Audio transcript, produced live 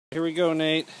Here we go,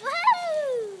 Nate.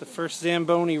 Woo! The first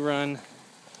Zamboni run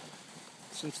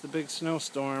since the big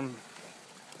snowstorm.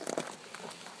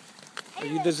 Are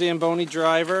you the Zamboni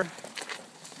driver?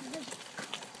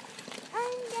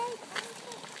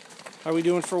 How are we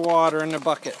doing for water in the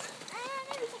bucket?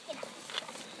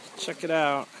 Check it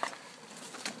out.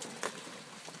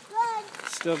 Good.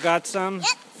 Still got some? Yep,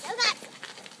 still got some.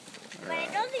 But I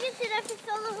don't think it's enough to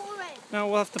fill the whole run. No,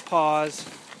 we'll have to pause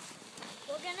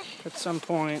We're gonna at some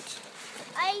point.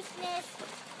 iceness.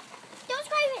 Don't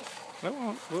scrape it. I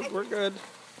won't. We're good.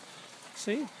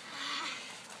 See?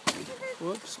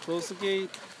 Whoops, close the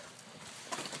gate.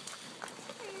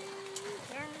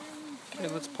 Okay,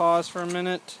 let's pause for a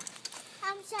minute.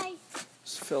 I'm sorry.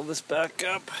 Let's fill this back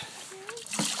up.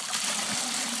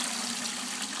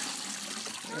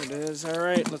 There it is. All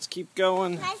right, let's keep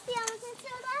going. Can I see how much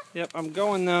soda? Yep, I'm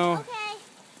going though. Okay.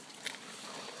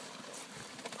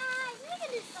 Look at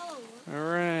this soda.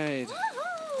 All right.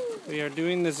 Woohoo! We are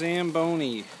doing the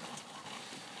Zamboni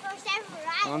First ever,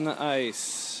 right? on the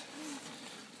ice.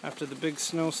 After the big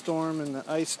snowstorm and the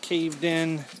ice caved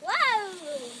in,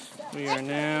 Whoa! we are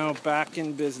now back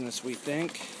in business, we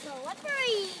think. So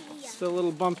slippery. Still a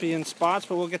little bumpy in spots,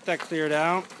 but we'll get that cleared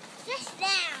out. Just now.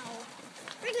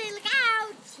 Wrigley, look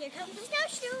out! Here comes the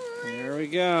snowstorm. There we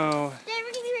go. Then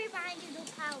we're gonna be right behind you,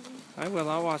 don't pound. I will.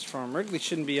 I'll watch for him. Wrigley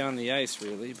shouldn't be on the ice,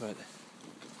 really, but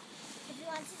If he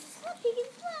wants to slip, he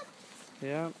can slip.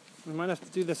 yeah, we might have to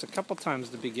do this a couple times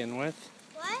to begin with,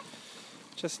 What?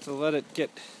 just to let it get.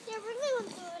 Yeah, Wrigley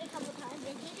went through it a couple times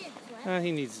and he didn't slip.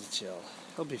 He needs to chill.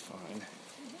 He'll be fine.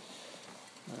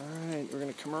 All right, we're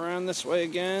gonna come around this way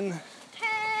again.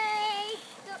 Hey!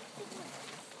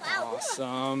 Wow,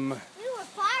 Awesome. we were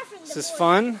far from the Is this board.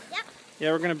 fun? Yep.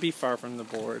 Yeah, we're gonna be far from the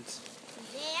boards.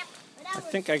 Yep. But that I was-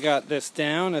 think I got this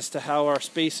down as to how our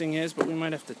spacing is, but we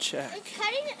might have to check. It's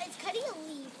cutting a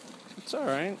leaf. It's all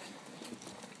right.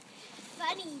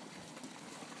 Funny.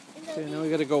 And the Okay, now leaf- we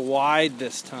got to go wide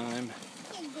this time.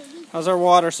 and the leaf- How's our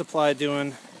water supply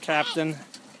doing, Captain?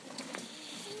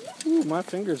 Ooh, my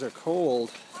fingers are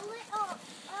cold.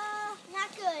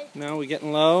 Not good. No, we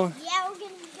getting low? Yeah, we're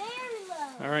getting very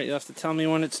low. All right, you'll have to tell me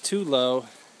when it's too low.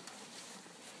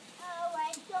 Oh,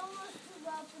 it's almost too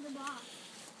low for the box.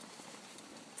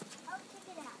 Oh,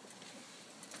 check it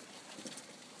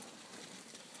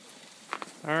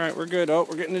out. All right, we're good. Oh,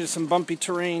 we're getting into some bumpy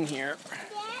terrain here. Dad,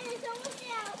 it's almost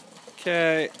out.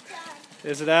 Okay, It's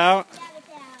done. is it out? Dad, it's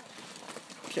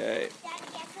out. Okay, Dad,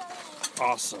 get some.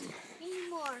 awesome. We need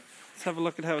more. Let's have a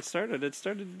look at how it started. It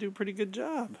started to do a pretty good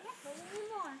job. Yeah, but we need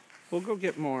more. We'll go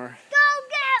get more.